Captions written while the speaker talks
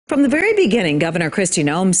From the very beginning, Governor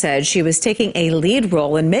Noem said she was taking a lead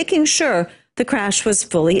role in making sure the crash was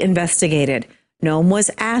fully investigated. Noem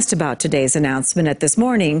was asked about today's announcement at this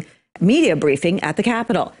morning media briefing at the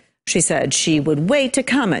Capitol. She said she would wait to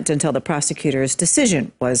comment until the prosecutor's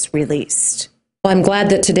decision was released. Well, I'm glad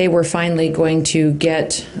that today we're finally going to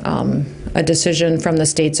get a decision from the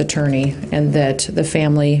state's attorney and that the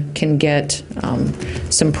family can get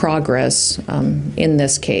some progress in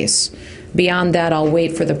this case. Beyond that, I'll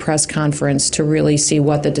wait for the press conference to really see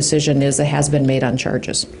what the decision is that has been made on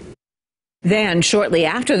charges. Then, shortly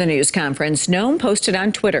after the news conference, Noem posted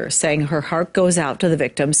on Twitter saying her heart goes out to the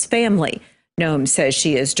victim's family. Noem says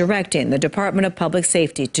she is directing the Department of Public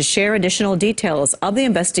Safety to share additional details of the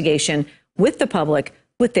investigation with the public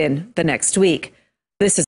within the next week. This is